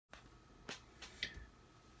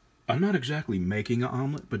I'm not exactly making an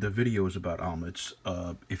omelet, but the video is about omelets.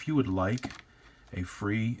 If you would like a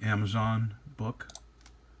free Amazon book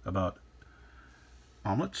about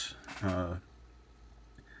omelets,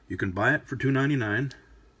 you can buy it for $2.99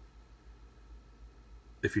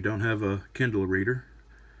 if you don't have a Kindle reader,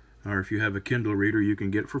 or if you have a Kindle reader, you can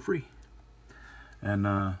get it for free.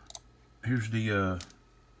 And here's the I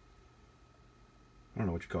don't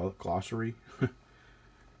know what you call it, glossary.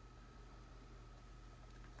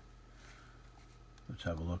 Let's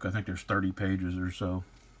have a look. I think there's 30 pages or so.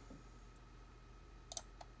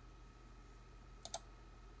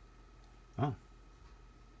 Oh.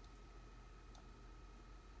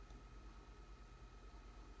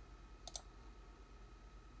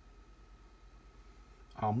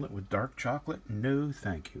 Omelet with dark chocolate? No,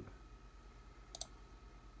 thank you.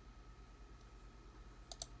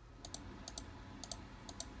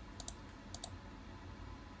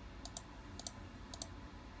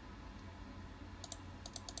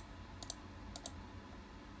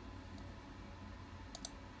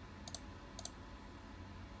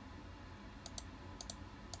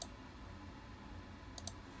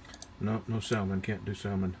 No, no salmon. Can't do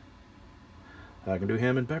salmon. I can do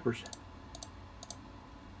ham and peppers.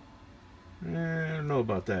 I don't know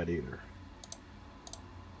about that either.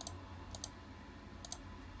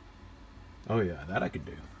 Oh yeah, that I could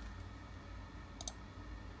do.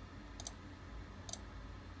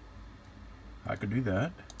 I could do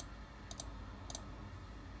that.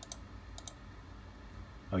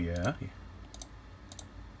 Oh yeah.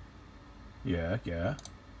 Yeah, yeah.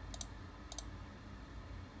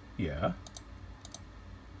 Yeah.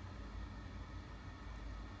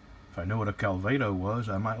 If I knew what a Calvado was,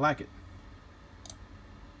 I might like it.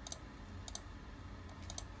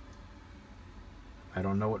 I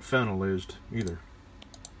don't know what fennel is either.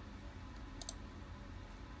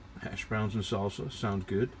 Hash browns and salsa sounds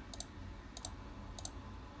good.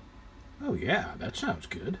 Oh yeah, that sounds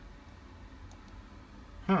good.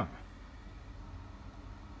 Huh.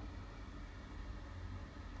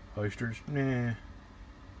 Oysters? Nah.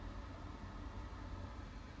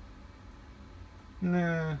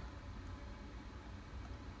 Nah.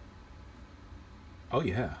 Oh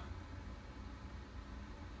yeah.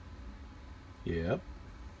 Yep.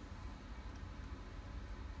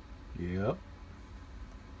 Yep.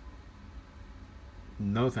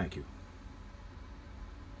 No thank you.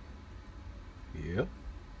 Yep.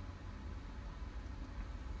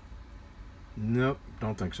 Nope,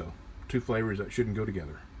 don't think so. Two flavors that shouldn't go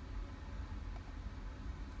together.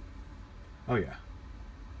 Oh yeah.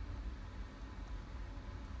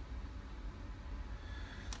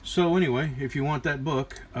 So anyway, if you want that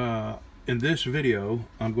book, in this video,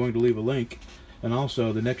 I'm going to leave a link, and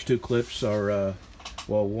also the next two clips are,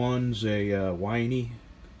 well, one's a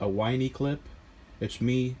whiny clip. It's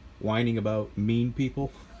me whining about mean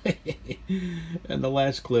people, and the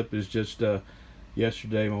last clip is just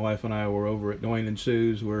yesterday. My wife and I were over at Dwayne and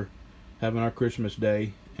Sue's. We're having our Christmas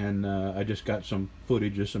day, and I just got some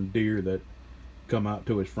footage of some deer that come out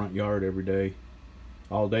to his front yard every day.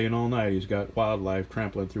 All day and all night he's got wildlife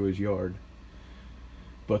trampling through his yard.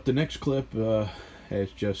 But the next clip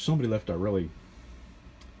is just somebody left a really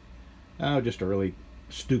just a really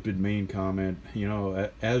stupid mean comment. You know,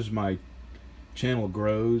 as my channel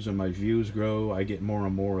grows and my views grow, I get more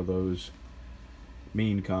and more of those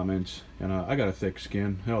mean comments, and I got a thick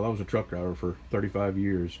skin. Hell, I was a truck driver for 35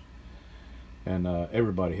 years, and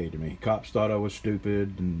everybody hated me. Cops thought I was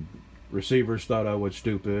stupid, and receivers thought I was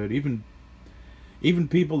stupid. Even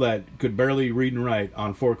people that could barely read and write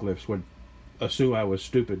on forklifts would assume I was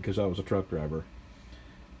stupid because I was a truck driver.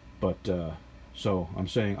 But, so I'm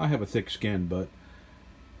saying I have a thick skin, but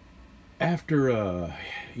after,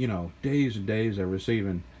 you know, days and days of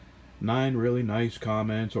receiving 9 really nice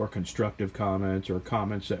comments or constructive comments or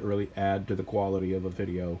comments that really add to the quality of a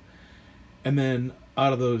video, and then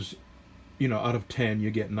out of those, you know, out of 10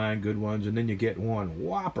 you get 9 good ones, and then you get one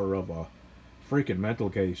whopper of a freaking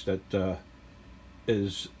mental case that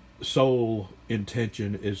his sole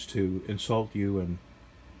intention is to insult you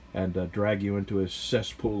and drag you into a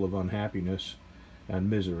cesspool of unhappiness and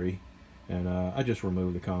misery. And I just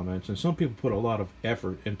remove the comments. And some people put a lot of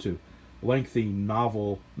effort into lengthy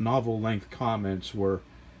novel length comments were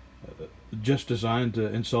just designed to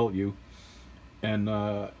insult you. And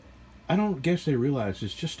I don't guess they realize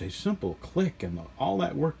it's just a simple click, and all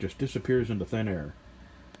that work just disappears into thin air.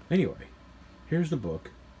 Anyway, here's the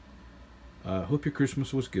book. Hope your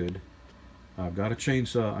Christmas was good. I've got a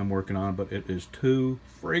chainsaw I'm working on, but it is too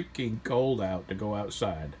freaking cold out to go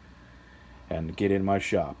outside and get in my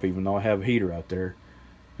shop. Even though I have a heater out there,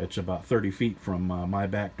 it's about 30 feet from my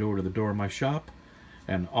back door to the door of my shop,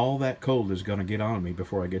 And all that cold is going to get on me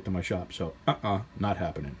before I get to my shop. So, not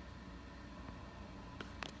happening.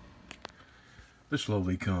 This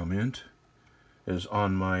lovely comment is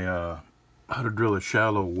on my how to drill a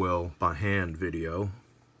shallow well by hand video.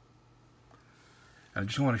 I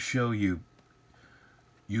just want to show you,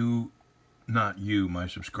 not you, my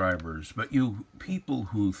subscribers, but you people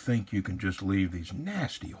who think you can just leave these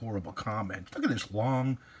nasty, horrible comments. Look at this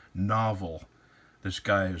long novel this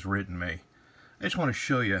guy has written me. I just want to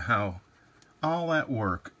show you how all that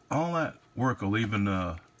work of leaving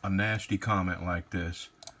a nasty comment like this,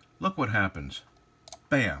 look what happens.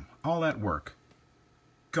 Bam, all that work,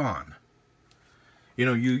 gone. You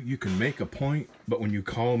know, you can make a point, but when you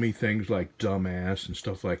call me things like dumbass and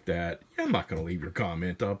stuff like that, I'm not going to leave your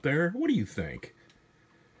comment up there. What do you think?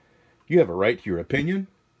 You have a right to your opinion,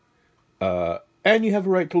 and you have a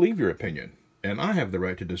right to leave your opinion. And I have the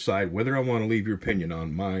right to decide whether I want to leave your opinion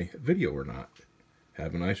on my video or not.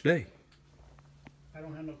 Have a nice day. I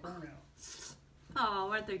don't have no corn out. Oh,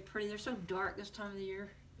 aren't they pretty? They're so dark this time of the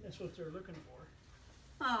year. That's what they're looking for.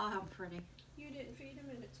 Oh, how pretty. You didn't feed them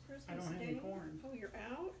and it's Christmas I don't have any Day? corn. Oh, you're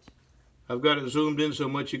out? I've got it zoomed in so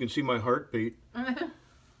much you can see my heartbeat. I'm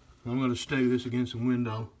going to steady this against the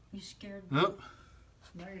window. You scared me. Oh.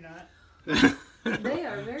 No, you're not. They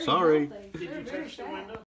are very Sorry. healthy. Did They're you very touch the fat. window?